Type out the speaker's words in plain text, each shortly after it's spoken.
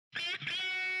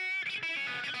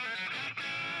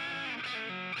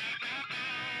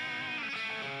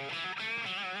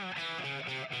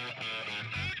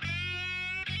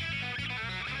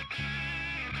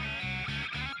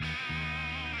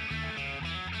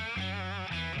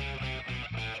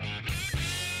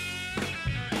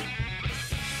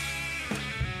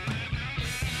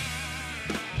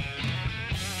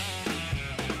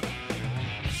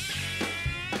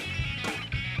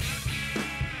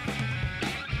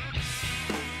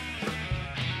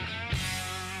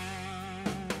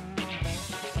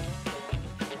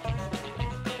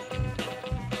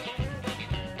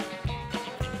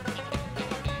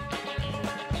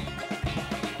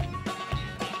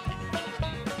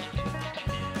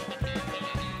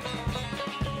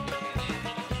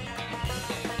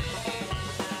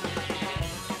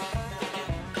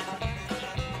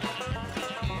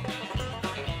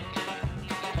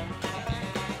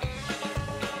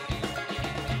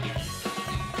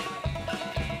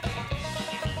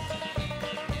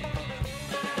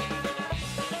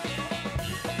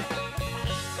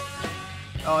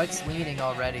Oh, it's leaning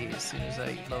already as soon as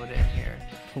I load in here.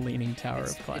 The Leaning Tower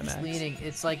of Climax. It's leaning.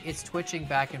 It's like it's twitching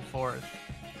back and forth.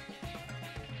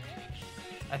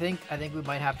 I think we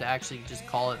might have to actually just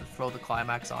call it and throw the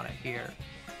climax on it here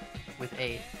with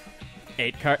 8.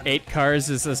 8 cars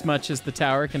is as much as the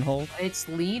tower can hold. It's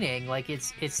leaning, like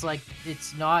it's like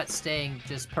it's not staying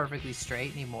just perfectly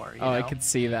straight anymore. You know? I could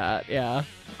see that. Yeah.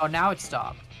 Oh, now it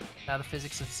stopped. Now the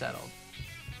physics have settled.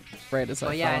 Right as I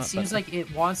thought. Yeah, it seems like it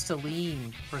wants to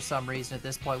lean for some reason at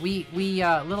this point. We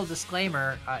little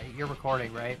disclaimer. You're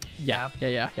recording, right? Yeah.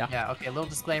 Yeah. Okay, little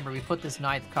disclaimer. We put this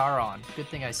 9th car on. Good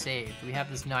thing I saved. We have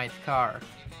this 9th car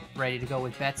ready to go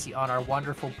with Betsy on our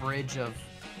wonderful bridge of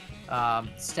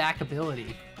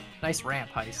stackability. Nice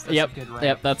ramp heist. That's a good ramp.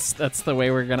 Yep, that's the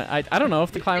way we're gonna. I don't know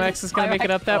if the climax is gonna make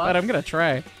it up that, but I'm gonna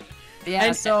try.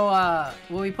 Yeah. So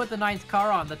when we put the 9th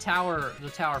car on, the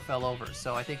tower fell over.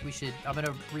 So I think we should. I'm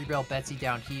gonna re-rail Betsy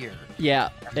down here. Yeah.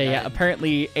 Yeah.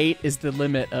 Apparently 8 is the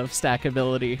limit of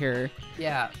stackability here.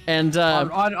 Yeah. And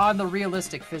on the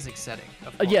realistic physics setting.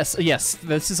 Yes.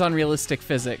 This is on realistic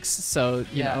physics, so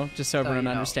you know, just so everyone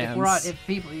understands. If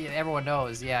everyone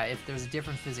knows, if there's a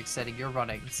different physics setting you're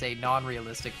running, say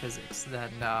non-realistic physics,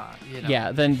 then you know.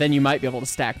 Yeah, then you might be able to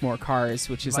stack more cars,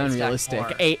 which is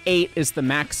unrealistic. 8 is the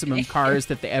maximum cars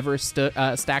that they ever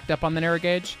stacked up on the narrow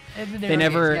gauge. They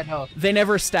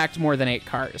never stacked more than 8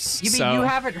 cars. You mean you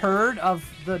haven't heard of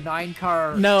the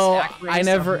 9-car stack race I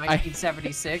never. of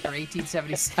 1976 or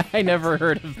 1876? I never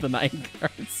heard of the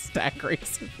 9-car stack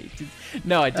race.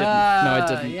 No, I didn't. No, I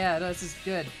didn't. Yeah, no, this is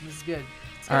good.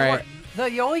 All right.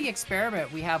 The only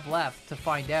experiment we have left to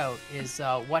find out is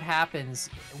what happens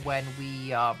when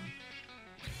we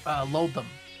load them.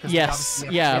 Yes,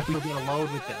 we have to get a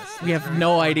load with this. We have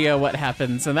no idea what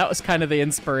happens, and that was kind of the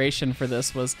inspiration for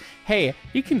this was, hey,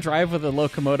 you can drive with a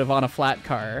locomotive on a flat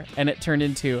car, and it turned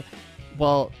into,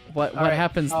 well, what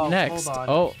happens next?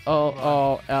 Hold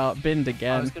on. Binned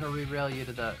again. I was gonna re-rail you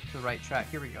to the right track.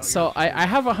 Here we go. So I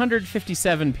have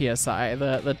 157 psi.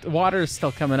 The water is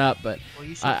still coming up, but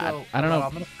you should go. I don't know.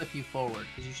 I'm gonna flip you forward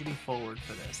because you should be forward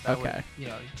for this. That okay. Would,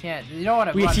 you can't. You don't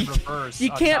want to run in reverse.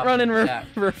 You can't run in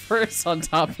reverse on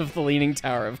top of the Leaning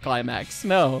Tower of Climax.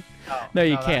 No,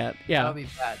 you can't. Yeah. That'll be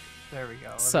bad. There we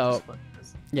go.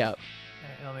 Yeah.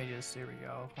 Let me just, here we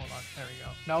go. Hold on. There we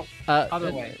go. Nope.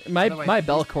 Other way. My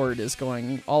bell cord is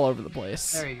going all over the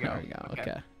place. There you go. There we go.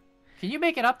 Okay. Can you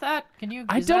make it up that? Can you?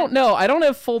 I don't know. I don't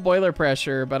have full boiler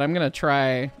pressure, but I'm gonna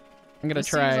try.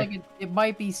 Seems like it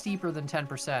might be steeper than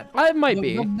 10%. It might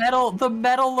be. The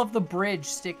metal of the bridge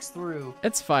sticks through.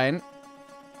 It's fine.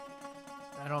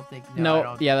 I don't think.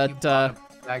 No. Yeah. That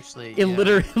actually. It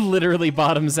literally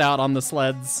bottoms out on the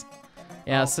sleds.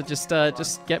 Yeah. So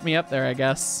just get me up there, I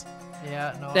guess.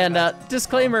 Yeah, no. And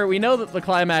disclaimer, we know that the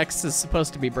climax is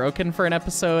supposed to be broken for an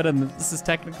episode, and this is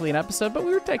technically an episode, but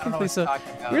we were technically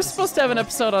we were supposed to have an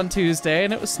episode on Tuesday,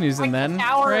 and it was snoozing then,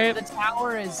 right? The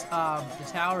tower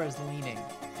is leaning.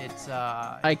 It's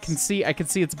I can see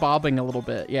it's bobbing a little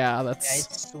bit. Yeah, that's. Yeah,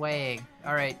 it's swaying.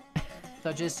 All right. So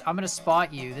I'm gonna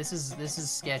spot you. This is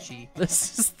sketchy.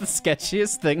 This is the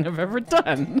sketchiest thing I've ever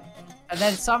done. And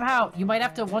then somehow you might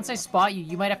have to, once I spot you,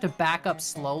 you might have to back up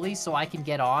slowly so I can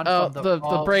get on. Oh,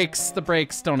 the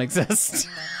brakes don't exist.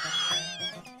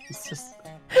 It's just.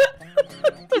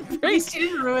 The At least you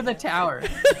didn't ruin the tower.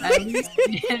 At least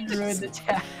you didn't ruin the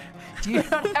tower. Do you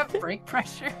not have brake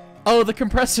pressure? Oh, the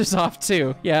compressor's off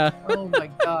too. Yeah. Oh my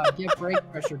god, get brake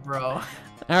pressure, bro. All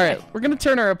right, we're gonna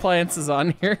turn our appliances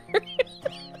on here.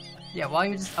 Yeah, while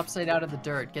you're just upside down in the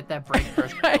dirt, get that brake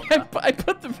pressure. I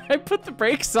put the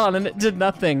brakes on and it did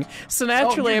nothing. So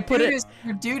naturally, I put it.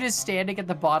 Your dude is standing at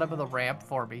the bottom of the ramp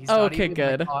for me. He's okay, not even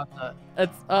good. Like on the...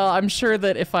 I'm sure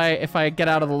that if I get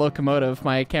out of the locomotive,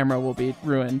 my camera will be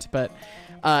ruined. But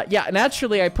yeah,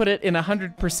 naturally, I put it in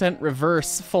 100%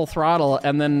 reverse, full throttle,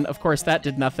 and then of course that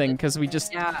did nothing because we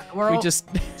just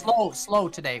slow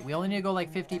today. We only need to go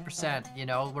like 50%. You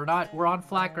know, we're on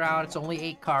flat ground. It's only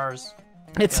 8 cars.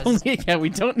 It's only, we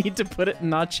don't need to put it in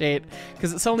notch 8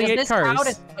 because it's only 8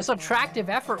 cars. It's attractive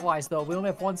effort-wise, though. We only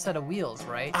have 1 set of wheels,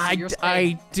 right? So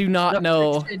I do not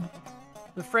know.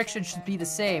 The friction should be the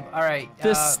same. All right.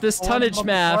 This tonnage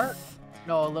math.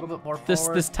 No, a little bit more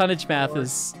forward. This tonnage math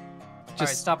is just. All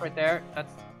right, stop right there.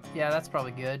 That's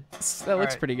probably good. That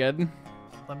looks pretty good.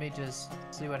 Let me just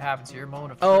see what happens here.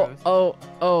 Moment of truth.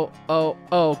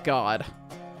 Oh, God.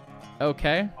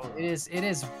 Okay. Oh, it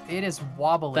is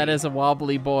wobbly. That is a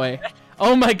wobbly boy.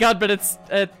 Oh my god, but it's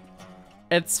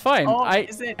fine. Oh,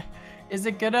 is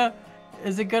it gonna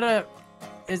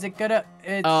it's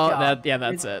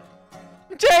that's it.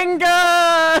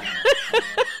 Jenga!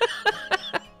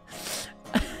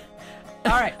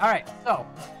 All right. So,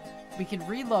 we can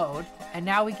reload, and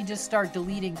now we can just start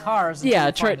deleting cars. Yeah,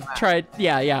 until we find the map.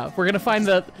 yeah. We're gonna find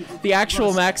the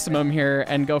actual maximum here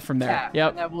and go from there. Yeah, Yep.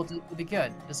 and then we'll be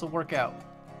good. This will work out.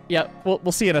 Yep.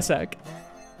 We'll see in a sec.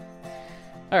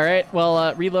 All right.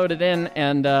 Well, reload it in,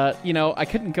 and you know, I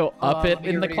couldn't go up it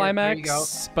in the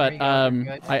climax, but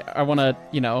I want to,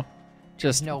 you know,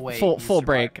 just no way full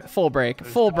break.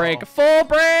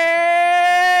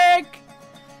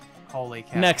 Holy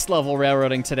cow. Next level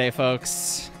railroading today,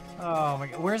 folks. Oh my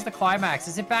god, where's the climax?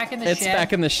 Is it back in the shed? It's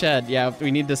back in the shed. Yeah,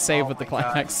 we need to save with the my God.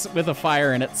 climax with a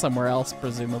fire in it somewhere else,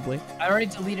 presumably. I already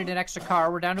deleted an extra car.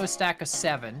 We're down to a stack of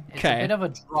 7. It's Okay. a bit of a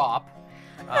drop.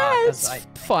 It's I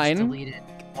fine. just deleted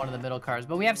one of the middle cars,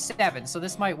 but we have 7, so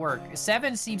this might work.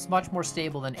 7 seems much more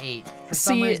stable than 8. For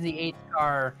some reason, the 8th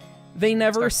car. They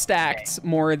never stacked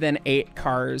more than 8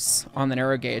 cars on the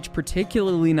narrow gauge,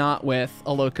 particularly not with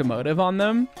a locomotive on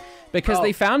them, because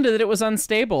they found that it was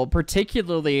unstable,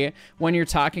 particularly when you're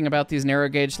talking about these narrow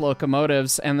gauge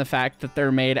locomotives and the fact that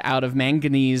they're made out of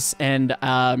manganese and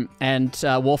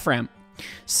wolfram.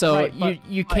 So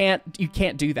you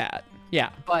can't do that. Yeah.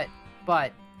 But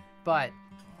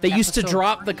they used to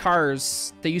drop the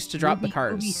cars. They used to drop the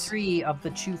cars. Movie 3 of the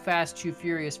Too Fast, Too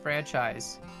Furious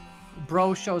franchise.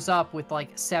 Bro shows up with like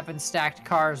 7 stacked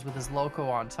cars with his loco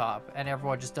on top, and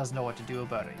everyone just doesn't know what to do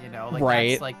about it. You know, like,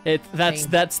 right?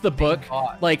 That's the book.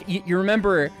 Like you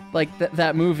remember like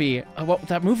that movie?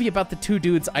 That movie about the 2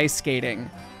 dudes ice skating?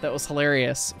 That was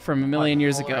hilarious from a million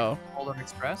years ago. Polar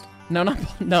Express? No,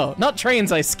 not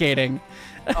trains ice skating.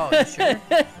 Oh, you sure?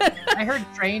 I heard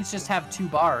trains just have 2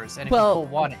 bars, and if you pull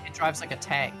one, it drives like a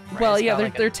tank. Right? Well, yeah,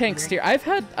 they're tank steer.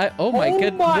 Oh my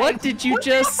goodness! What did you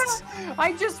just?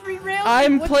 I just re-railed.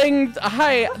 I'm playing.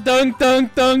 Hi, dunk. Is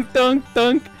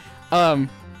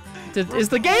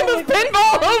the game of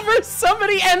pinball over?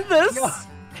 Somebody end this.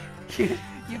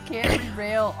 You can't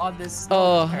derail on this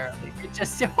slope, apparently. It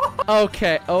just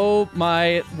Okay. Oh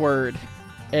my word.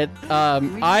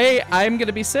 I'm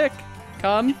gonna be sick.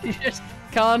 Con,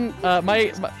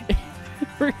 my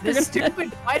this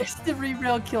stupid. Why does the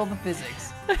re-rail kill the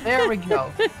physics? There we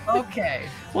go. Okay.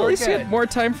 Well, at least you had more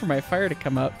time for my fire to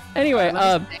come up. Anyway,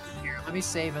 let me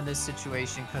save in this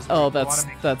situation because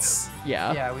that's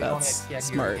yeah, we that's don't get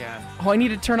smart. here again. Oh, I need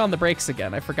to turn on the brakes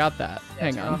again. I forgot that.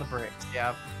 Hang turn on. on the brakes.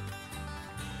 Yeah.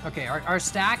 Okay, our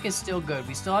stack is still good.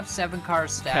 We still have 7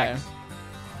 cars stacked. Okay.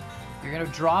 You're gonna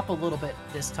drop a little bit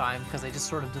this time because I just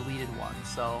sort of deleted one.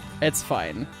 So it's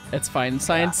fine. It's fine.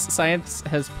 Science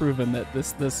has proven that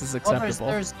this is acceptable.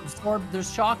 Well,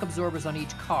 there's shock absorbers on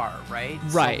each car, right?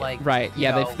 Right. So, like, right.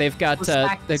 Yeah. They've got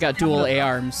dual A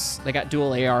arms. They got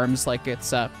dual A arms like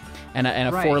it's and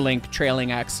a 4-link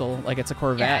trailing axle like it's a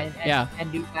Corvette. Yeah.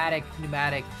 And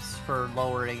pneumatics for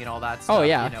lowering and all that stuff. Oh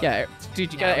yeah. You know. Yeah.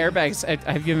 Dude, you got airbags.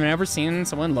 Have you ever seen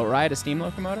someone low ride a steam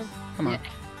locomotive? Come on.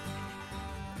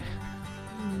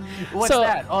 What's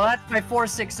that? Oh, that's my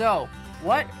 460.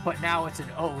 What? But now it's an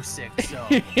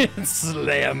 060. It's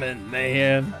slamming,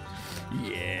 man.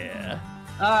 Yeah.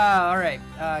 All right.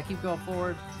 Keep going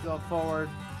forward. Keep going forward.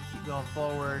 Keep going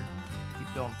forward.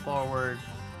 Keep going forward.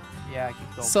 Yeah, keep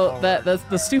going forward. So that's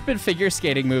the stupid figure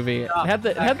skating movie. It had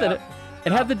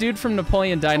the dude from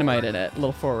Napoleon Dynamite in it. A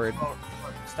little forward.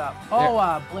 Stop.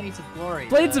 Oh, Blades of Glory.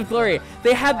 Blades of Glory.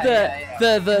 They had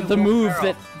the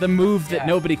move that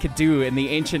nobody could do in the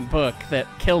ancient book that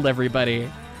killed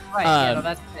everybody.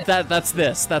 Right. That's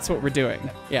this. That's what we're doing.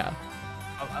 Yeah.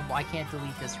 I can't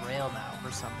delete this rail now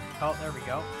for some reason. Oh, there we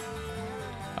go.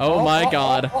 Oh my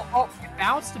God. It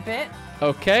bounced a bit.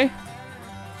 Okay.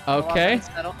 Okay.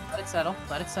 Let it settle.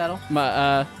 Let it settle.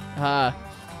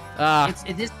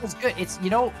 This was good.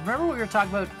 Remember what we were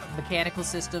talking about mechanical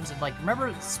systems and like,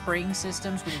 remember spring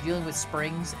systems when you're dealing with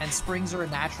springs, and springs are a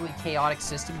naturally chaotic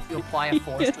system. If you apply a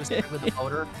force to a spring with a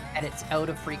motor and it's out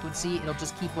of frequency, it'll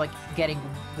just keep like getting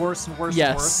worse and worse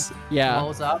and worse. Yeah. It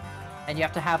blows up, and you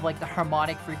have to have like the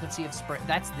harmonic frequency of spring.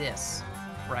 That's this,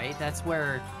 right? That's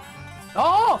where.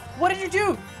 Oh, what did you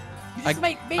do? You just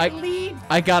made me lead.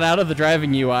 I got out of the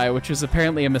driving UI, which was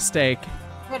apparently a mistake.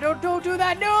 Yeah, don't do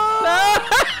that. No.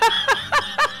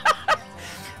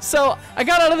 So I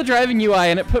got out of the driving UI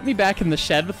and it put me back in the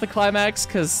shed with the climax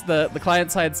because the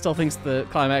client side still thinks the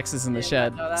climax is in the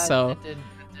shed. No,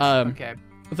 okay.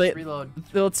 Let's reload.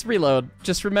 Let's reload.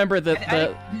 Just remember that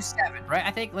I do 7, right?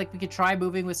 I think like we could try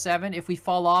moving with 7. If we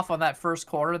fall off on that first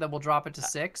corner, then we'll drop it to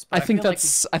 6. But I think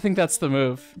that's the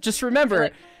move. Just remember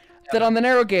that on the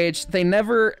narrow gauge, they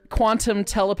never quantum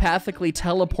telepathically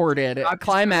teleported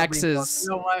climaxes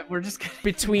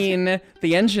between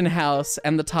the engine house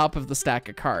and the top of the stack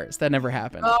of cars. That never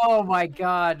happened. Oh my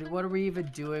God, what are we even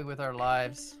doing with our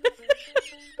lives?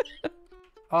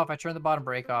 Oh, if I turn the bottom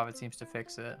brake off, it seems to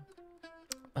fix it.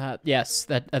 Yes,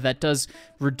 that does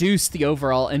reduce the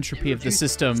overall entropy of the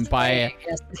system by.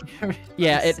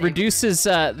 Yeah, it reduces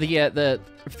the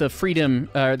freedom,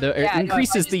 it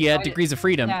increases the degrees of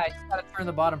freedom. Yeah, I just gotta turn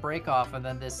the bottom brake off, and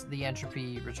then the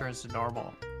entropy returns to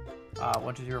normal.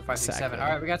 1, 2, 3, 4, 5, 6, 7. All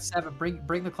right, we got 7.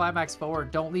 Bring the climax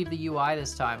forward. Don't leave the UI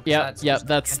this time. Yeah,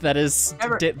 that is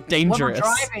dangerous. When we're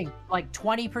driving, like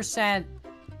 20%.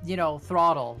 You know,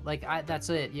 throttle, like that's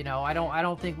it. You know, I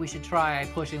don't think we should try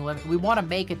pushing limit. We want to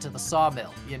make it to the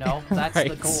sawmill. You know, that's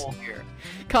right. The goal here.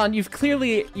 Con, you've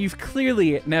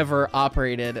clearly never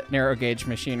operated narrow gauge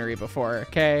machinery before.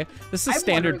 Okay, this is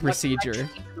standard procedure.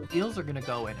 The wheels are gonna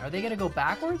go in. Are they gonna go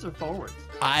backwards or forwards?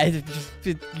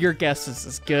 Your guess is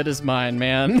as good as mine,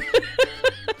 man.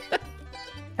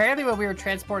 Apparently, when we were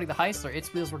transporting the Heisler,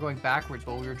 its wheels were going backwards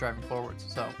while we were driving forwards.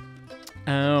 So.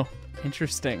 Oh,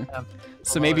 interesting.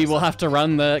 So maybe we'll have to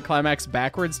run the climax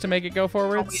backwards to make it go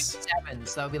forwards? Probably 7,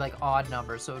 so that would be like odd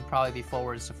numbers, so it would probably be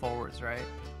forwards to forwards, right?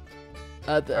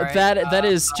 That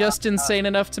is just insane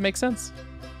enough to make sense.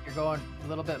 You're going a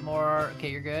little bit more.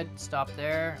 Okay, you're good. Stop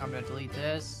there. I'm going to delete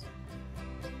this.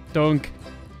 Dunk.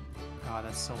 Oh,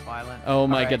 that's so violent. Oh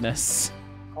my goodness.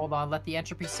 Hold on. Let the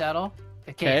entropy settle.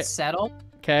 Okay, it's settled.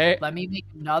 Okay. Let me make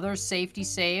another safety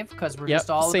save, because we're just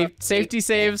all safety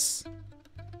saves.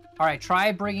 All right,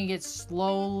 try bringing it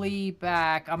slowly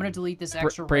back. I'm gonna delete this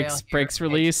extra rail here. Brakes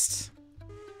released.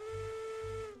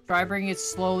 Try bringing it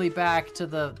slowly back to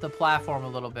the platform a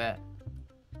little bit.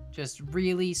 Just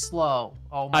really slow.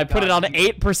 Oh my God. I put it on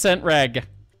 8% reg.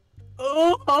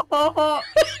 Oh,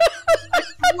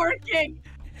 it's working.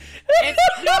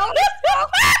 No.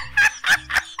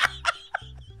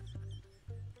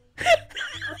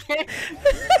 Okay.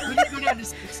 We need to go down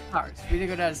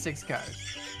to 6 cars.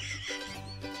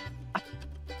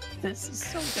 This is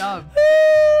so dumb.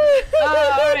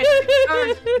 Alright,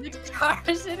 6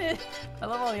 cars in it. I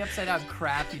love all the upside down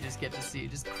crap you just get to see.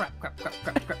 Just crap.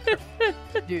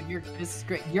 Dude, this is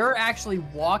great. You're actually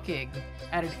walking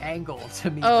at an angle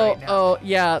to me right now. Oh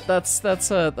yeah, that's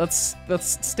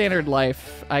standard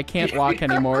life. I can't walk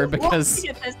anymore because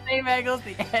at the same angle as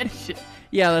the engine.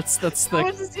 Yeah, that's How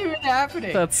is this even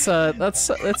happening? That's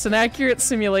an accurate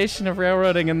simulation of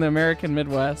railroading in the American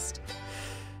Midwest.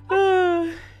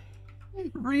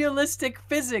 Realistic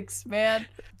physics, man.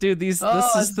 Dude, this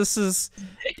is.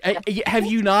 Have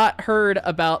you not heard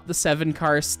about the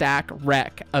 7-car stack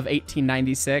wreck of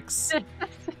 1896?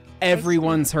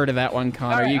 Everyone's heard of that one,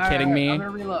 Con. Are you kidding me? I'm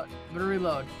gonna reload.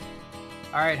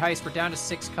 All right, Heist, we're down to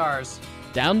 6 cars.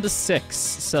 Down to 6.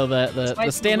 So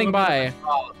the standing by.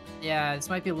 Yeah, this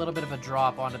might be a little bit of a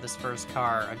drop onto this first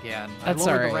car again. That's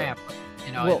all right. The ramp.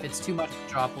 You know, if it's too much of a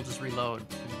drop, we'll just reload.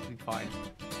 We'll be fine.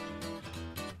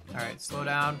 All right, slow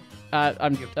down.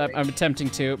 I'm attempting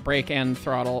to brake and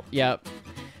throttle. Yep.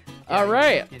 Yeah, all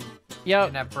right. You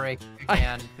can have brake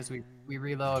again because we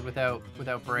reload without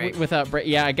brake. Without brake.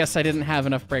 Yeah, I guess I didn't have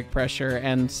enough brake pressure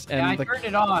and yeah, I turned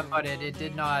it on, but it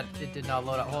did not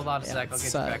load up. Hold on a sec. I'll get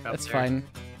you back up. That's fine.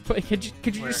 But could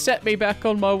you just set me back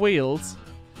on my wheels?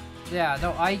 Yeah,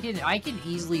 no, I can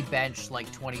easily bench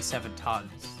like 27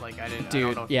 tons. Like I didn't. Dude, I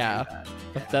don't know if yeah, you do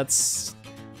that. That's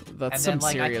and some then,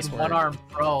 like, serious I can work. one-arm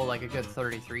throw like a good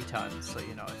 33 tons, so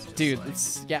you know it's just, dude, like,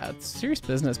 it's serious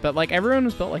business. But like everyone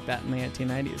was built like that in the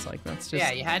 1890s. Like that's just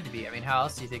yeah, you had to be. I mean, how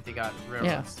else do you think they got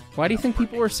railroads? Yeah. Why do you think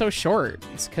people were so short?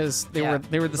 It's because they were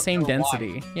the same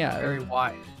density. Wide. Yeah. Very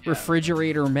wide. Yeah.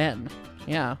 Refrigerator men.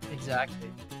 Yeah. Exactly.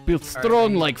 Built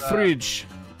strong like fridge.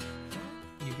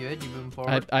 You good? You moving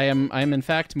forward? I am in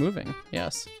fact moving.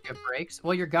 Yes. You have brakes?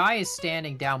 Well, your guy is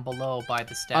standing down below by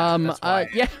the stack. That's why.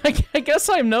 Yeah, I guess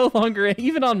I'm no longer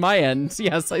even on my end.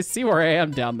 Yes, I see where I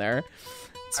am down there.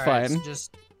 It's fine. So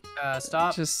just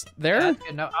stop. Just there?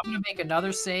 No, I'm gonna make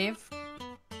another save.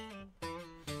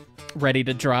 Ready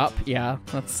to drop? Yeah,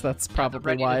 that's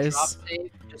probably wise. To drop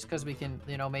save, just because we can,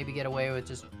 you know, maybe get away with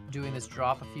just doing this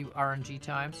drop a few RNG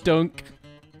times. Dunk.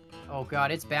 Oh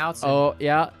god, it's bouncing. Oh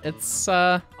yeah, it's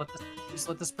Just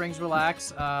let the springs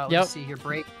relax. Let's see here.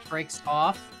 Brakes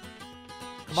off.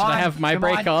 Should I have my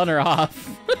brake on or off?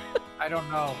 I don't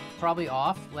know. Probably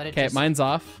off. Let it. Okay, mine's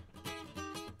off.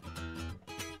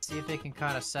 See if they can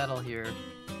kind of settle here.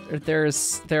 There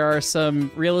are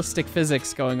some realistic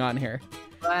physics going on here.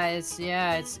 It's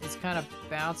kind of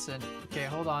bouncing. Okay,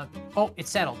 hold on. Oh, it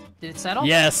settled. Did it settle?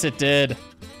 Yes, it did.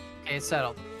 Okay, it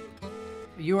settled.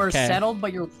 You are settled,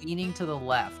 but you're leaning to the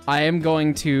left. I'm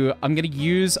gonna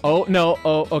use. Oh no.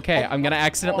 Oh, okay. I'm gonna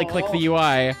accidentally click the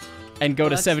UI and go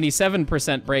to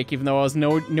 77% brake, even though I was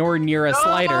nowhere near a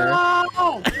slider.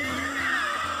 All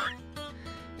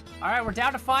right, we're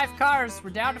down to 5 cars.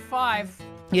 We're down to 5.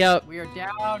 Yeah. We are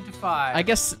down to 5. I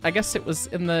guess it was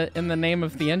in the name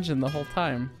of the engine the whole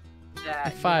time. Yeah,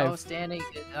 5. You know, standing.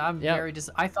 I'm very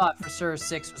I thought for sure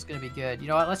 6 was gonna be good. You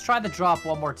know what? Let's try the drop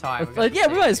one more time. Yeah,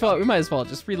 we might as well. We might as well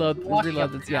just reload.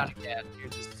 Reload this. Yeah. Again. You're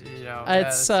just, you know,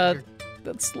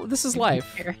 this is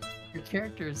life. Your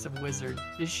character is some wizard.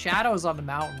 There's shadows on the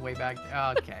mountain way back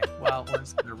there. Okay, well, we're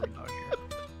just gonna reload here.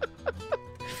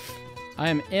 I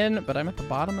am in, but I'm at the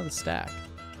bottom of the stack.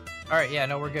 All right, yeah,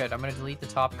 no, we're good. I'm gonna delete the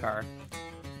top car.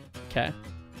 Okay.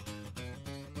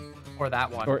 Or that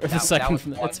one. Or the second.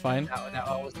 That's fine.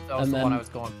 That was the one I was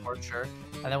going for, sure.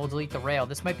 And then we'll delete the rail.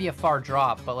 This might be a far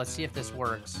drop, but let's see if this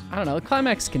works. I don't know. The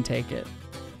climax can take it.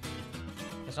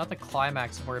 It's not the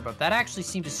climax to worry about. That actually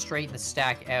seemed to straighten the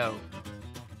stack out.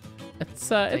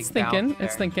 It's thinking.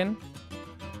 It's thinking.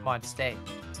 Come on, stay.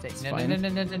 No.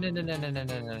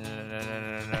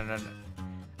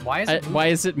 Why is it moving? Why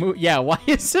is it yeah, why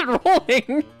is it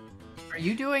rolling? Are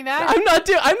you doing that? I'm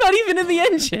not even in the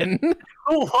engine.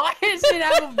 Why is it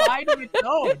out of mind of its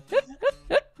own?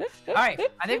 Alright,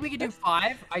 I think we can do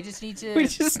 5. I just need to... We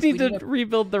need to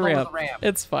rebuild the ramp.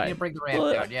 It's fine. We need to bring the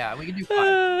ramp down. Yeah, we can do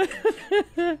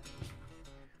 5.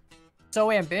 So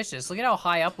ambitious. Look at how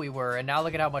high up we were, and now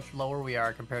look at how much lower we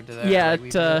are compared to that. Yeah,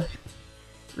 it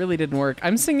really didn't work.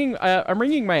 I'm singing. I'm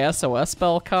ringing my SOS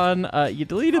bell, Con. You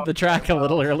deleted the track a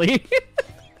little early.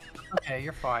 Okay,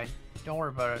 you're fine. Don't worry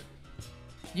about it.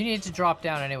 You needed to drop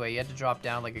down anyway. You had to drop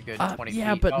down like a good 20 feet.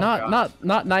 Yeah, but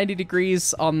not 90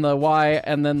 degrees on the Y,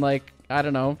 and then like I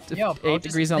don't know, 8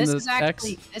 degrees on the X.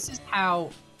 This is how.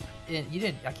 You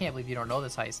didn't. I can't believe you don't know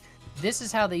this, Heist. This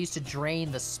is how they used to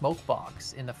drain the smoke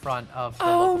box in the front of the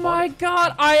locomotive. My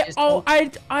God!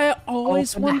 I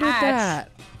always wondered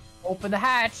that. Open the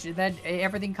hatch, and then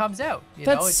everything comes out.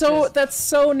 That's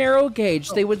so narrow gauge.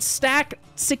 They would stack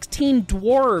 16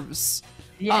 dwarves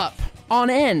up on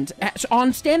end,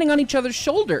 standing on each other's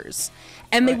shoulders,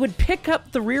 and they would pick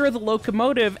up the rear of the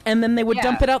locomotive, and then they would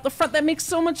dump it out the front. That makes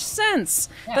so much sense.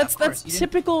 Yeah, that's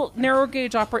typical narrow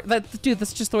gauge dude,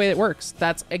 that's just the way it works.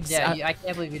 That's exactly. Yeah, I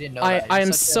can't believe you didn't know that. I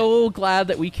am so glad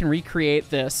that we can recreate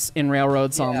this in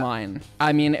Railroads Online.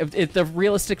 I mean, if the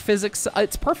realistic physics,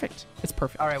 it's perfect. It's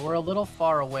perfect. All right, we're a little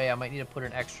far away. I might need to put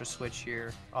an extra switch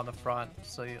here on the front,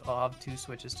 so I'll have 2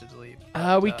 switches to delete.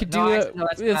 We could do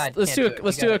let's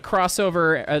do a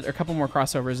crossover, a couple more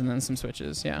crossovers, and then some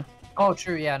switches. Yeah. Oh,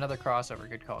 true. Yeah, another crossover.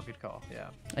 Good call. Yeah.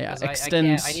 Yeah. I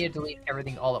need to delete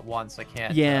everything all at once. I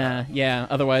can't. Yeah.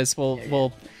 Otherwise,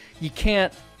 you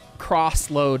can't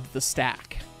cross-load the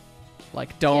stack.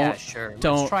 Like, don't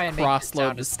try and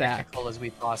cross-load the as stack. technical as we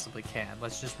possibly can.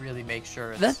 Let's just really make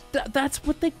sure. That's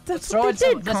what they did. Let's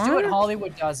do what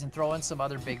Hollywood does and throw in some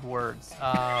other big words.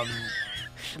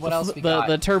 What else we got?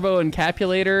 The turbo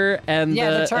encapulator and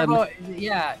the turbo,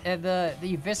 and the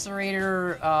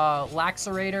eviscerator,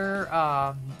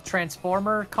 laxerator,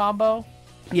 transformer combo.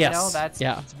 Yes, you know,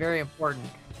 that's very important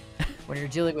when you're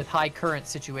dealing with high current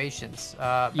situations.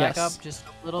 Back up just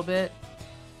a little bit,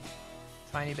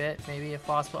 tiny bit, maybe if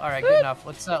possible. All right, good enough.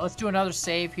 Let's do another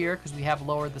save here because we have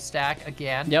lowered the stack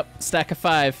again. Yep, stack of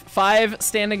 5. 5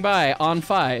 standing by on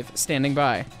 5 standing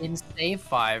by. In save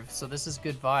 5, so this is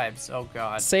good vibes. Oh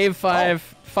God. Save 5.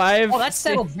 5. Oh, that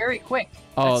settled very quick.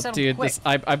 Oh, dude,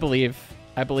 I believe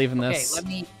in this.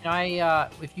 Okay, can I,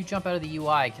 if you jump out of the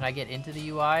UI, can I get into the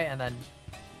UI and then?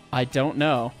 I don't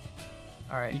know.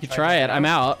 All right. You can try it. I'm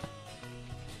out.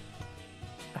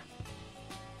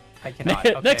 I cannot.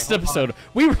 Okay, Next episode,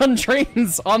 we run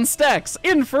trains on stacks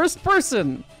in first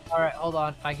person. All right, hold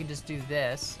on. I can just do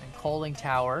this and coaling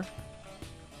tower.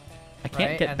 I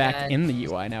can't get back in the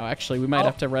UI now. Actually, we might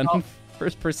have to run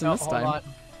first person this time.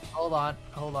 Hold on.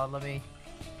 Let me.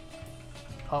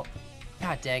 Oh,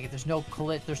 God dang it! There's no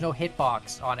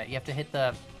hitbox on it. You have to hit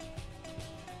the.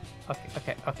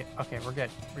 Okay. We're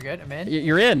good. I'm in.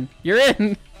 You're in.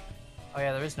 Oh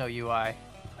yeah, there is no UI.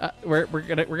 We're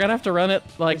gonna have to run it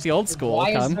like the old school.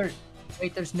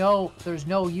 Wait, there's no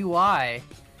UI.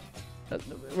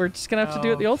 We're just gonna have to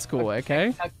do it the old school way,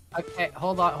 okay? Okay,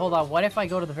 hold on. What if I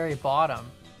go to the very bottom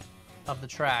of the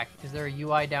track? Is there a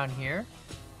UI down here?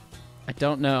 I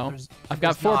don't know. I've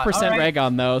got 4% reg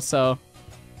on though, so.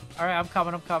 All right, I'm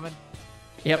coming.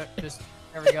 Yep.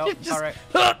 There we go. All right.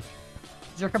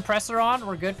 Is your compressor on?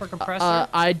 We're good for compressor.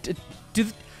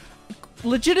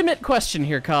 Legitimate question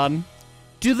here, Con.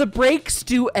 Do the brakes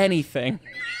do anything?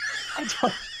 I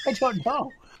don't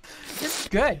know. This is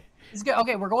good.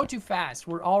 Okay, we're going too fast.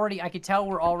 I could tell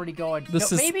we're already going.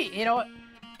 Maybe, you know what?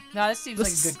 No, this seems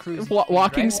like a good cruise.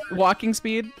 Walking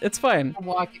speed? It's fine.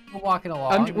 We're walking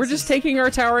along. We're just taking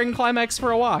our towering climax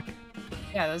for a walk.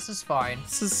 Yeah, this is fine.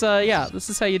 This is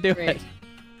how you do it.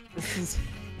 This is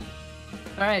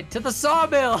right, to the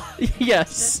sawmill.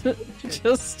 Yes,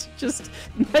 just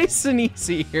nice and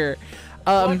easy here.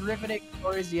 What riveting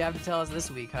stories do you have to tell us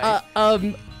this week, Hyde?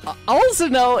 All to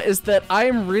know is that I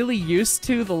am really used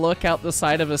to the look out the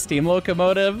side of a steam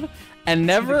locomotive, and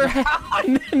never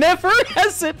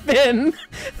has it been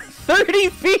 30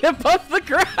 feet above the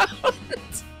ground.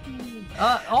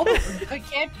 I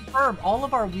can't confirm. All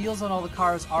of our wheels on all the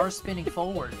cars are spinning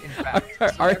forward. In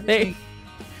fact, are they?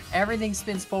 Everything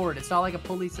spins forward. It's not like a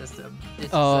pulley system.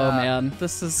 Man,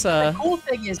 this is. The cool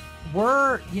thing is,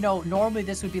 normally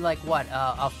this would be like what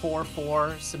a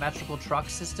 4-4 symmetrical truck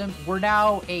system. We're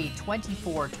now a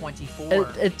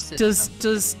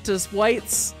 24-24. Does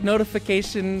White's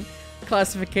notification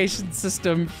classification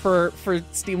system for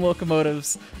steam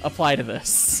locomotives apply to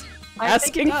this?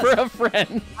 Asking for a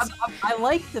friend. I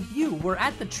like the view. We're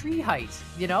at the tree height.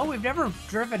 We've never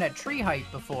driven at tree height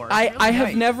before. I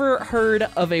have never heard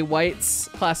of a White's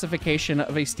classification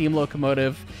of a steam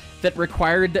locomotive that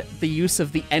required the use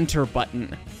of the enter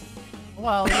button.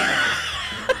 Well,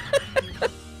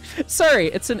 sorry,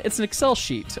 it's an Excel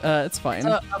sheet. It's fine. It's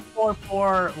a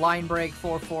 4-4 line break,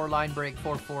 4-4 line break,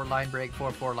 4-4 line break,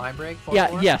 4-4 line break. 4-4?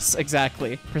 Yeah. Yes.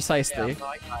 Exactly. Precisely. Yeah, no,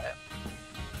 I got it.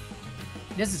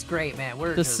 This is great, man.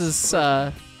 This is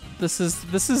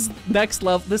next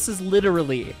level. This is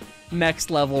literally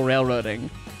next level railroading.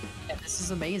 Yeah, this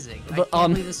is amazing. I can't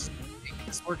believe this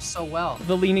works so well.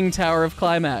 The Leaning Tower of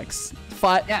Climax.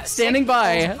 Standing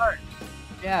by.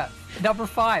 Yeah, number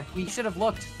 5. We should have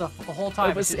looked the whole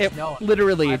time. It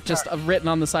literally just written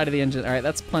on the side of the engine. All right,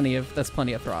 that's plenty of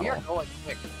throttle. We are going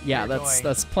quick. Yeah,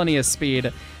 that's plenty of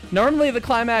speed. Normally the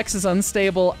Climax is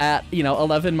unstable at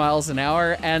 11 miles an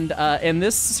hour, and in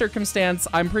this circumstance,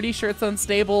 I'm pretty sure it's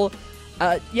unstable.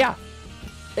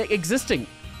 Existing.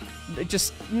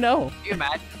 Just no. Can you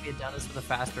imagine if we had done this with a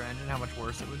faster engine? How much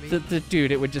worse it would be?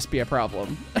 Dude, it would just be a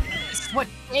problem. This is what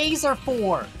shays are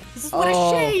for. This is what a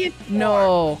shay is for.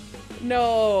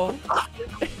 No.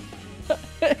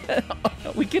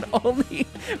 we can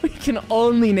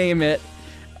only name it.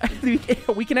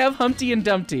 We can have Humpty and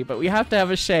Dumpty, but we have to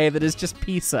have a shay that is just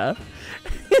pizza.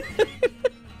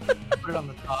 Put it on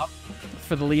the top.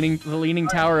 For the leaning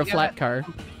tower of flat car.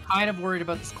 I'm kind of worried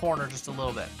about this corner just a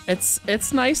little bit.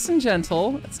 It's nice and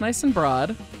gentle. It's nice and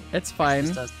broad. It's fine.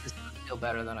 This does feel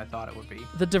better than I thought it would be.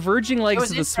 The diverging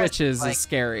legs of the switches is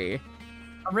scary.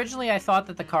 Originally, I thought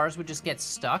that the cars would just get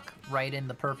stuck right in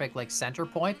the perfect center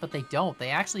point, but they don't. They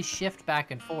actually shift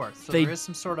back and forth. So there is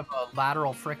some sort of a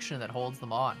lateral friction that holds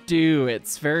them on.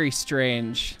 It's very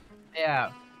strange.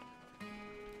 Yeah.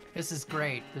 This is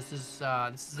great. This is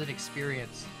an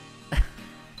experience.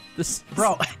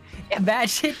 Bro,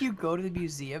 imagine you go to the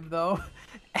museum though,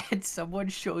 and someone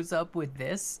shows up with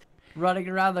this running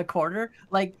around the corner.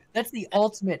 That's the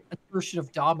ultimate assertion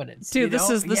of dominance. Dude, this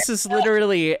is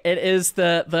literally, it is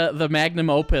the magnum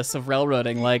opus of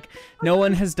railroading. No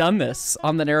one has done this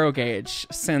on the narrow gauge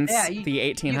since the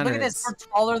 1800s. Look at this, we're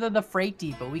taller than the freight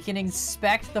depot. We can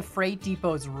inspect the freight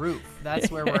depot's roof.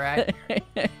 That's where we're at.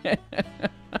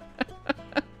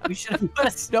 We should have put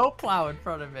a snowplow in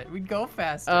front of it. We'd go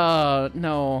faster. Oh,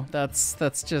 no,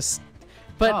 that's just...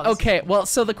 But, okay, well,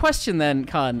 so the question then,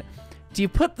 Con, do you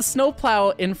put the snowplow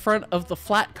in front of the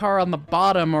flat car on the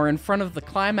bottom or in front of the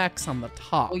Climax on the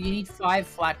top? Well, you need 5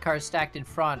 flat cars stacked in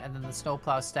front and then the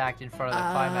snowplow stacked in front of the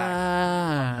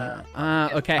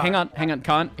Climax. Okay, hang on,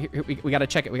 Con. Here, we gotta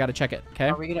check it, okay?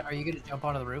 Are you gonna jump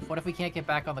onto the roof? What if we can't get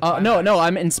back on the Climax? No,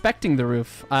 I'm inspecting the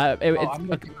roof. I'm gonna do it. I'm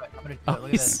gonna do it. Look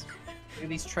at this. Look at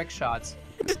these trick shots.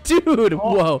 Dude,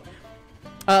 whoa.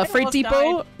 Freight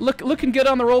Depot, looking good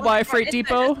on the roll by Freight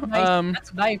Depot.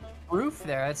 That's a nice roof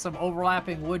there. That's some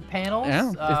overlapping wood panels.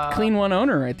 Yeah, clean one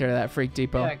owner right there, that Freight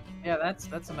Depot. Yeah,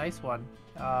 that's a nice one.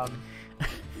 I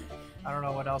don't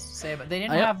know what else to say, but they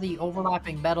didn't have the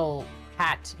overlapping metal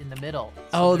hat in the middle.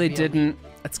 So they didn't.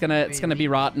 It's gonna be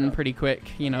rotten pretty quick.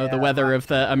 The weather of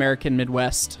the American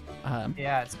Midwest.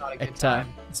 Yeah, it's not a good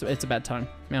time. It's a bad time.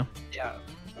 Yeah. Yeah.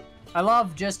 I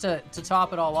love, just to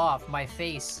top it all off, my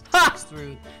face sticks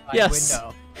through my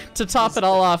window. To top it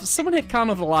all off, someone hit Con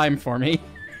with a lime for me.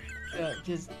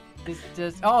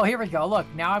 Oh, here we go. Look,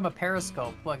 now I'm a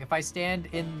periscope. Look, if I stand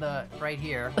in right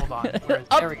here, hold on.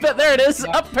 There it is.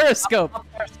 Up periscope. Up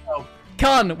periscope.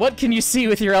 Con, what can you see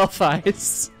with your elf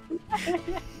eyes?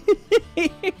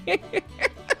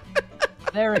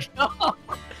 There we go.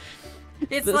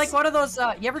 It's like one of those.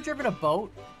 You ever driven a boat,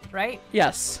 right?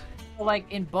 Yes.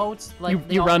 In boats,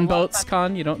 you run boats,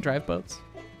 Con. You don't drive boats.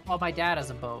 Well, my dad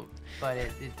has a boat. But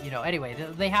you know, anyway,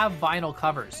 they have vinyl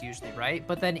covers usually, right?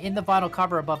 But then in the vinyl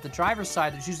cover above the driver's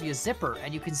side, there's usually a zipper,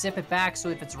 and you can zip it back so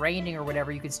if it's raining or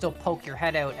whatever, you can still poke your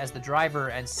head out as the driver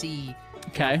and see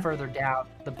further down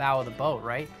the bow of the boat,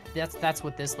 right? That's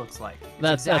what this looks like.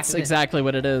 That's exactly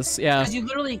what it is. Yeah. Because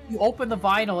you open the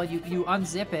vinyl and you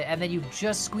unzip it, and then you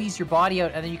just squeeze your body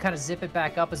out, and then you kind of zip it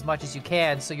back up as much as you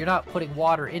can, so you're not putting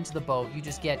water into the boat. You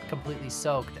just get completely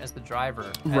soaked as the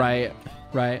driver. Right.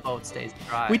 The boat stays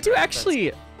dry. We do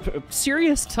actually,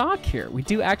 serious talk here. We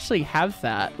do actually have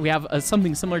that. We have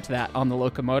something similar to that on the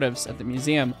locomotives at the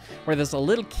museum, where there's a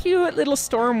little cute little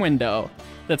storm window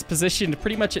that's positioned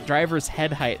pretty much at driver's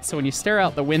head height. So when you stare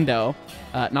out the window,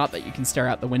 not that you can stare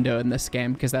out the window in this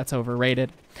game because that's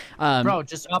overrated. Bro,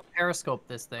 just up periscope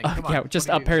this thing. Come on. Yeah, just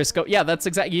up periscope. Yeah, that's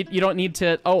exactly. You don't need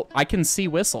to. Oh, I can see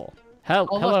whistle. Hello.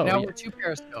 Hello. Now we're 2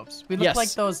 periscopes. We look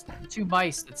like those 2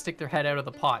 mice that stick their head out of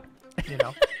the pot. You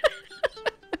know.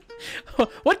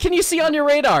 What can you see on your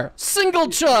radar? Single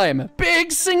chime.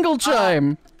 Big single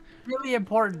chime. Really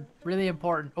important. Really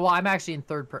important. Well, I'm actually in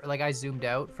third person. Like I zoomed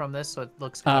out from this, so it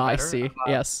looks kind of better. I see.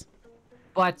 Yes.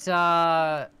 But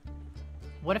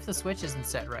what if the switch isn't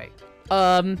set right?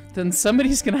 Then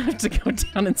somebody's gonna have to go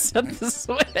down and set the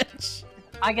switch.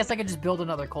 I guess I could just build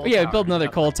another coal tower. Yeah, build another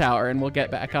coal tower and we'll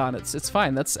get back on. It's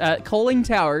fine. That's coaling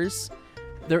towers.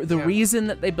 The reason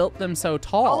that they built them so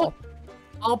tall.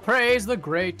 I'll praise the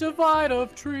great divide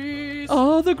of trees.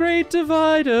 Oh, the great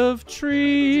divide of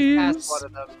trees. Just one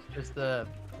of them. Just the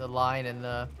line and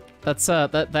the. That's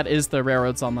that is the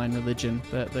Railroad's online religion.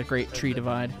 The great tree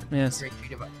divide. Yes. Great tree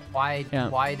divide.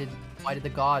 Why did the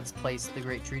gods place the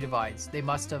great tree divides? They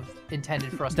must have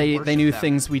intended for us to worship They knew them.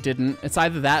 things we didn't. It's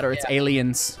either that or it's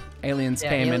aliens. Aliens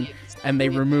came in and they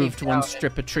removed one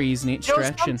strip of trees in each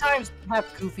direction. Sometimes we have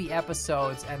goofy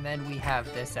episodes, and then we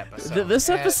have this episode. This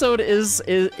episode is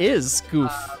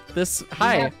goof.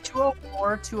 Hi. We have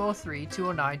 204, 203,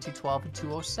 209, 212, and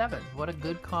 207. What a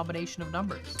good combination of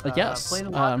numbers. Yes. Play the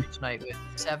lottery tonight with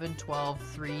 7, 12,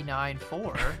 3, 9,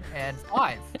 4, and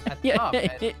 5 at the top.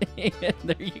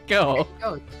 There you go.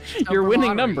 You're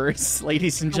winning numbers,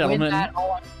 ladies and gentlemen. Win that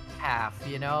all in half,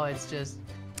 you know? It's just...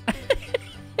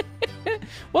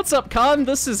 What's up, Con?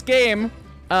 This is Game,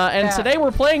 and today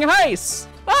we're playing Heist.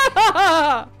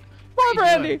 More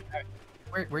brandy.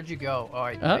 Where'd you go? Oh,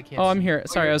 I can't I'm here.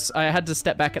 Sorry, I had to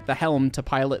step back at the helm to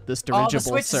pilot this dirigible, the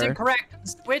switch sir. is incorrect. The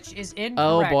switch is incorrect.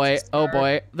 Oh boy, oh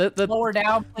boy. Lower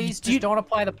down, please. Just don't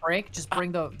apply the brake. Just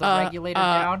bring the regulator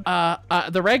down.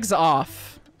 The reg's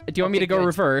off. Do you want me to go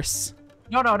reverse?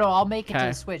 No. I'll make it to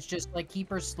the switch. Just like keep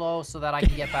her slow so that I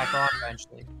can get back on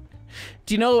eventually.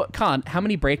 Do you know, Con, how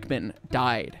many brakemen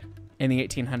died in the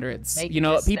 1800s?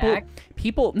 Making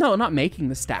people, no, not making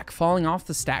the stack, falling off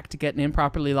the stack to get an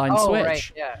improperly lined switch.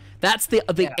 Right, yeah. That's the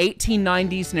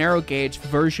 1890s narrow gauge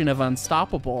version of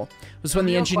Unstoppable. Was when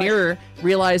the engineer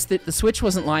realized that the switch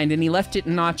wasn't lined and he left it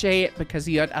in notch 8 because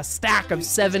he had a stack of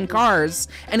 7 cars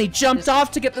and he jumped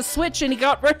off to get the switch and he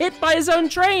got hit by his own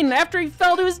train after he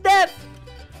fell to his death.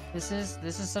 This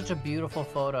is such a beautiful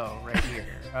photo right here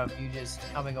of you just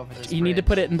coming over this. You need to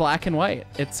put it in black and white.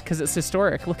 It's because it's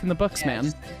historic. Look in the books, man.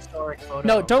 Just a historic photo.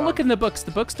 No, don't look in the books.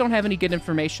 The books don't have any good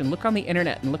information. Look on the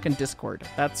internet and look in Discord.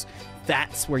 That's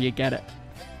where you get it.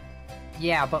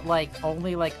 Yeah, but like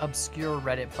only like obscure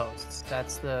Reddit posts.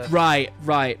 That's the right.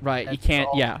 You can't.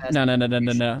 Yeah, no.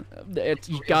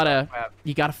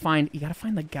 You gotta find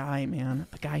the guy, man.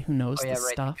 The guy who knows the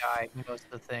stuff. The guy who knows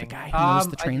the thing. The guy who knows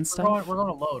the train stuff. We're going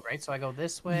to load, right? So I go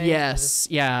this way. Yes.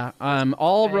 Yeah.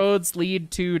 All roads lead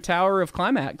to Tower of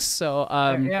Climax. So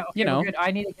you know. Good.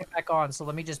 I need to get back on. So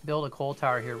let me just build a coal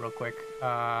tower here real quick.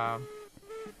 There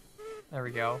we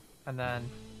go. And then.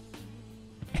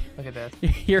 Look at this.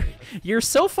 You're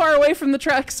so far away from the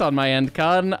tracks on my end,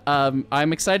 Con.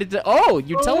 I'm excited to. Oh,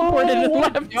 you teleported and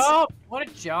left. What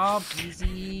a jump!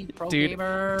 Easy pro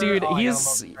gamer. Dude,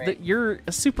 you're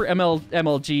a super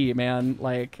MLG, man.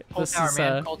 Like coal this tower, is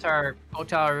man. Coal tower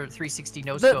 360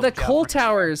 no scope. The coal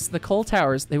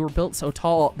towers, they were built so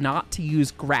tall not to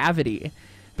use gravity.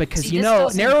 Because,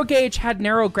 narrow gauge had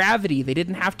narrow gravity. They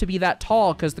didn't have to be that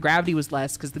tall because the gravity was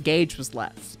less because the gauge was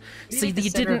less. So you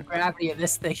didn't. Gravity of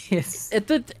this thing is.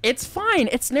 It's fine.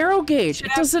 It's narrow gauge.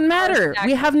 It doesn't matter.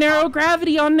 We have narrow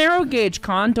gravity on narrow gauge,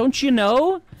 Con. Don't you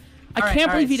know? I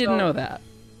can't believe you didn't know that.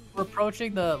 We're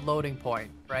approaching the loading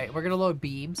point, right? We're gonna load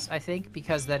beams, I think,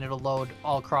 because then it'll load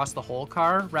all across the whole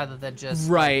car rather than just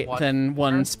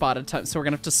one spot at a time. So we're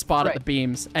gonna have to spot at the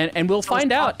beams, and we'll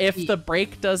find out if the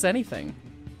brake does anything.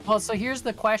 Well, so here's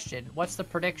the question. What's the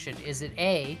prediction? Is it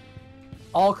A,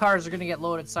 all cars are going to get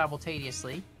loaded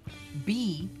simultaneously?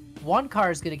 B, one car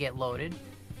is going to get loaded?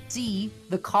 C,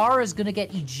 the car is gonna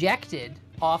get ejected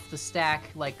off the stack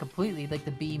like completely, like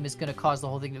the beam is gonna cause the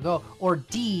whole thing to go. Or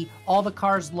D, all the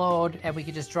cars load and we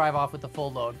can just drive off with the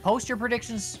full load. Post your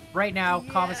predictions right now,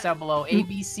 comments down below, A,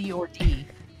 B, C, or D.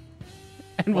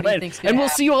 And we'll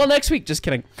see you all next week. Just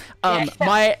kidding.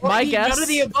 My guess. None of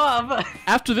the above.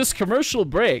 After this commercial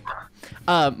break,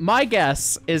 my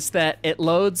guess is that it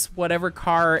loads whatever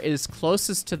car is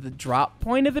closest to the drop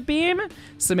point of the beam.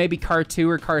 So maybe car 2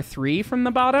 or car 3 from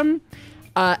the bottom.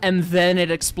 And then it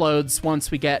explodes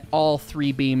once we get all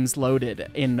 3 beams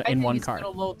loaded in one car. It's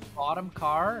gonna load the bottom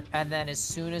car, and then as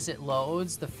soon as it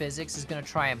loads, the physics is gonna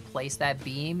try and place that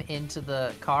beam into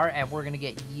the car, and we're gonna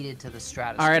get yeeted to the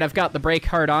stratosphere. All right, I've got the brake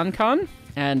hard on, Con,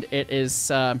 and it is.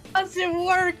 Doesn't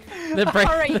work. The brake.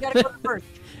 All right, you gotta go reverse.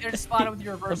 You gotta spot it with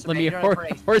your reverse. Let me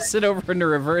horse it over into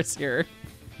reverse here.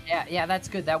 Yeah, that's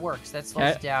good. That works. That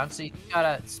slows it down. So you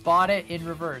gotta spot it in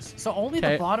reverse. So only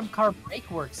the bottom car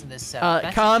brake works in this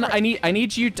setup. Con, I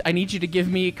need you to give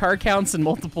me car counts and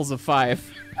multiples of 5.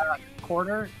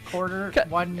 Quarter,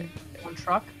 one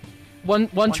truck.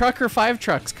 One truck or 5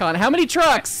 trucks, Con? How many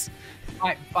trucks?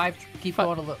 Five. Keep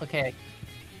going a little. Okay.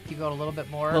 Keep going a little bit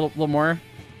more. A little more.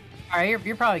 All right,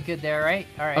 you're probably good there, right?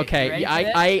 All right. Okay.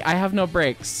 I have no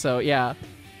brakes, so yeah.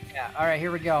 Yeah. All right.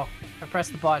 Here we go. I press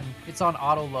the button. It's on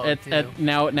auto load too.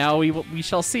 Now we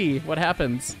shall see what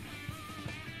happens.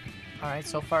 All right.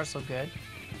 So far so good.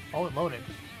 Oh, it loaded.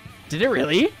 Did it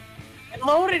really? It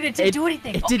loaded. It didn't do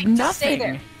anything. It did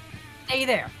nothing. Stay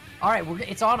there. All right.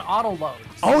 It's on auto load.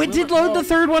 So it did load the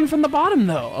third one from the bottom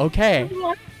though. Okay.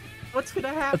 What's gonna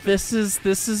happen? This is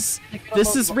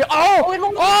real.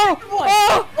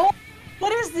 Oh!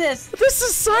 What is this? This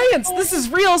is science. This is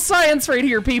real science right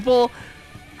here, people.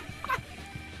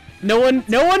 No one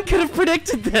could have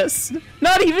predicted this.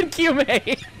 Not even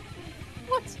QMA.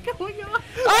 What's going on?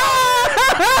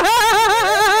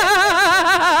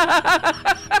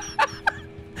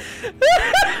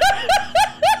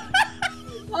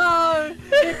 Oh,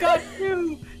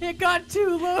 it got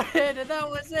two loaded, and that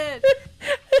was it.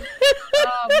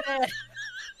 Oh man.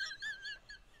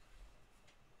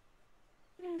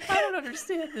 I don't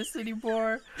understand this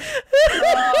anymore.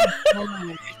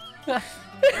 Oh,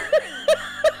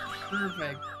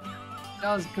 perfect.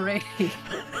 That was great.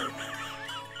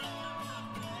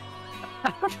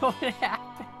 I don't know what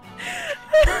happened.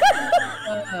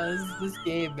 This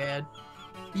game, man.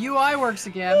 UI works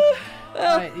again.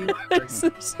 Right, UI works.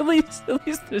 At least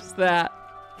there's that.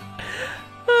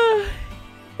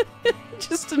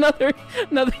 Just another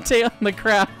day on the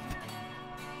crap.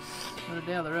 Put it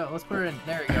down the road. Let's put it in.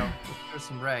 There we go. Let's put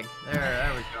some reg.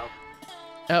 There we go.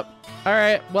 Yep. All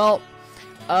right. Well,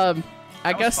 I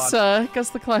guess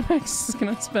the climax is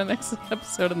gonna spend next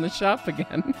episode in the shop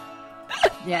again.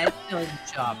 Yeah, it's still in the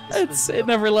shop. It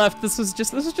never left. This was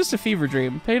just a fever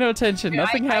dream. Pay no attention. Yeah,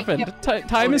 Nothing happened.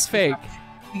 Time is fake.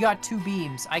 We got 2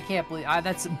 beams. I can't believe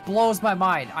that blows my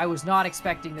mind. I was not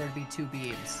expecting there to be 2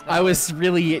 beams. I was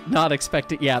really not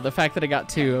expecting. Yeah, the fact that I got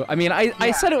 2. I mean,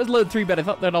 I said it would load 3, but I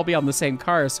thought they'd all be on the same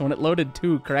car. So when it loaded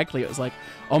 2 correctly, it was like,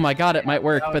 oh my god, it might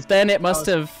work. But then it must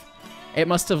have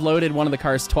loaded one of the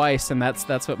cars twice, and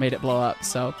that's what made it blow up.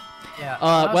 So yeah.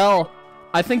 Well,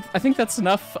 I think that's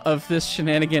enough of this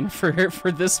shenanigan for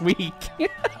this week.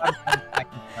 That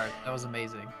was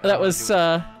amazing.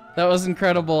 That was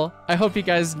incredible. I hope you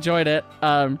guys enjoyed it.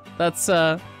 That's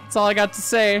all I got to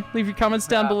say. Leave your comments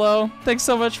down below. Thanks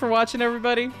so much for watching,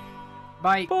 everybody.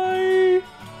 Bye. Bye.